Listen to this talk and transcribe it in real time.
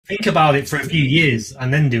think about it for a few years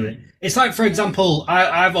and then do it. It's like, for example,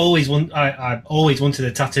 I've always wanted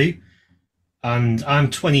a tattoo, and I'm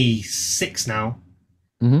 26 now.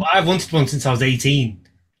 Hmm. But I've wanted one since I was 18,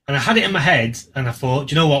 and I had it in my head, and I thought,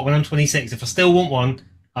 do you know what? When I'm 26, if I still want one,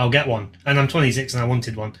 I'll get one. And I'm 26, and I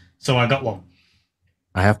wanted one, so I got one.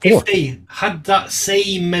 I have If four. they had that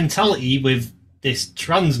same mentality with this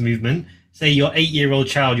trans movement, say your 8-year-old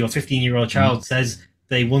child, your 15-year-old Hmm. child says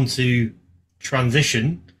they want to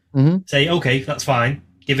transition, Hmm. say, okay, that's fine.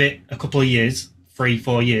 Give it a couple of years, 3,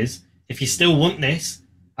 4 years. If you still want this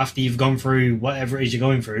after you've gone through whatever it is you're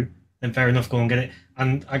going through, then fair enough, go and get it.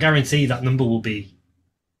 And I guarantee that number will be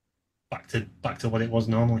back to what it was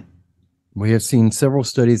normally. We have seen several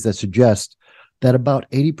studies that suggest that about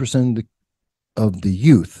 80% of the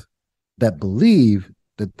youth that believe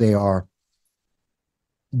that they are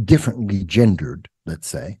differently gendered, let's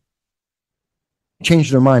say,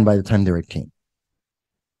 change their mind by the time they're 18.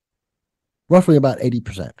 Roughly about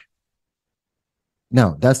 80%.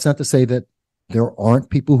 Now, that's not to say that there aren't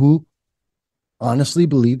people who honestly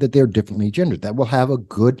believe that they're differently gendered, that will have a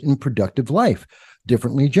good and productive life,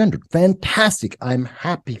 differently gendered. Fantastic. I'm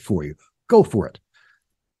happy for you. Go for it.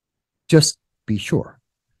 Just be sure.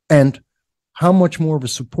 And how much more of a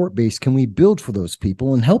support base can we build for those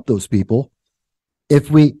people and help those people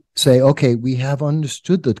if we say, okay, we have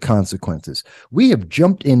understood the consequences. We have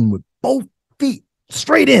jumped in with both feet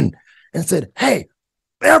straight in and said, hey,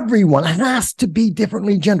 everyone has to be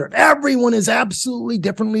differently gendered. Everyone is absolutely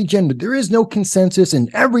differently gendered. There is no consensus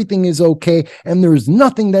and everything is okay. And there is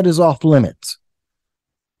nothing that is off limits.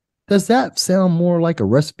 Does that sound more like a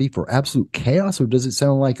recipe for absolute chaos, or does it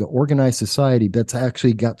sound like an organized society that's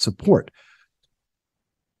actually got support?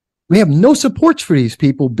 We have no supports for these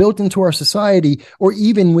people built into our society or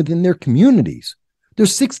even within their communities.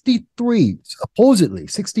 There's 63, supposedly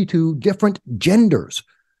 62 different genders.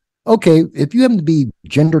 Okay, if you happen to be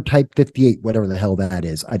gender type 58, whatever the hell that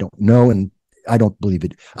is, I don't know, and I don't believe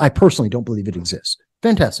it. I personally don't believe it exists.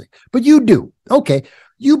 Fantastic. But you do. Okay,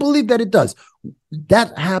 you believe that it does.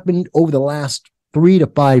 That happened over the last 3 to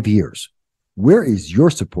 5 years. Where is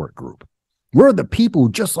your support group? Where are the people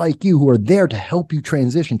just like you who are there to help you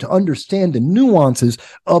transition, to understand the nuances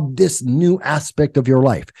of this new aspect of your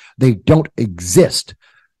life? They don't exist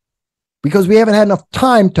because we haven't had enough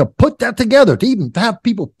time to put that together, to even have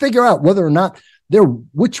people figure out whether or not they're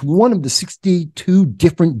which one of the 62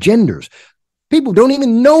 different genders. People don't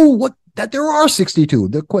even know that there are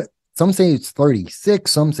 62. Some say it's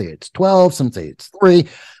 36, some say it's 12, some say it's 3.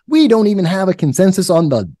 We don't even have a consensus on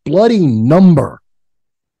the bloody number,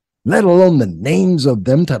 let alone the names of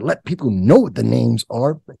them, to let people know what the names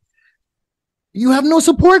are. You have no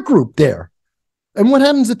support group there. And what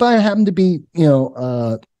happens if I happen to be,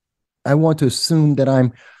 I want to assume that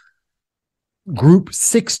I'm group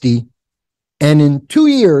 60, and in 2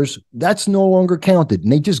 years, that's no longer counted,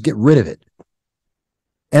 and they just get rid of it.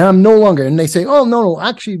 And I'm no longer, and they say, oh, no,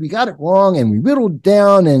 actually, we got it wrong, and we whittled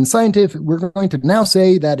down, and scientific, we're going to now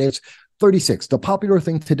say that it's 36. The popular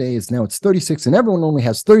thing today is now it's 36, and everyone only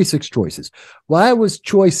has 36 choices. Well, I was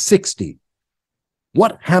choice 60.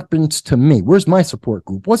 What happens to me? Where's my support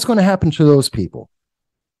group? What's going to happen to those people?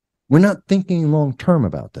 We're not thinking long-term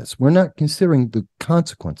about this. We're not considering the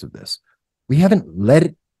consequence of this. We haven't let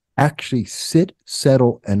it actually sit,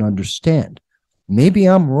 settle, and understand. Maybe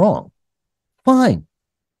I'm wrong. Fine.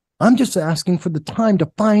 I'm just asking for the time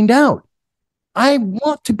to find out. I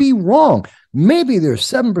want to be wrong. Maybe there's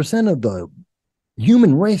 7% of the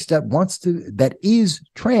human race that is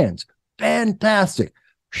trans. Fantastic.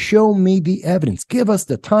 Show me the evidence. Give us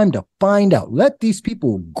the time to find out. Let these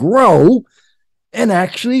people grow and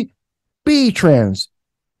actually be trans.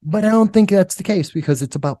 But I don't think that's the case because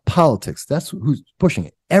it's about politics. That's who's pushing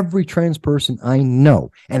it. Every trans person I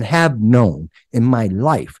know and have known in my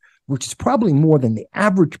life, which is probably more than the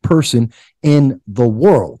average person in the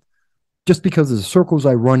world, just because of the circles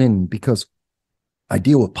I run in, because I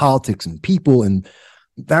deal with politics and people and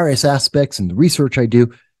various aspects and the research I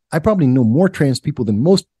do, I probably know more trans people than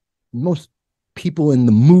most people in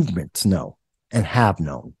the movements know and have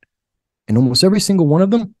known. And almost every single one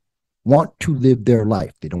of them want to live their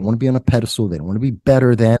life. They don't want to be on a pedestal. They don't want to be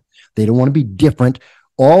better than. They don't want to be different.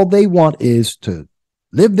 All they want is to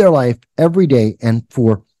live their life every day. And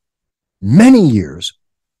for many years,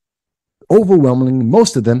 overwhelmingly,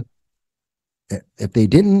 most of them, if they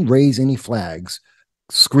didn't raise any flags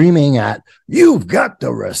screaming at, you've got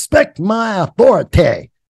to respect my authority,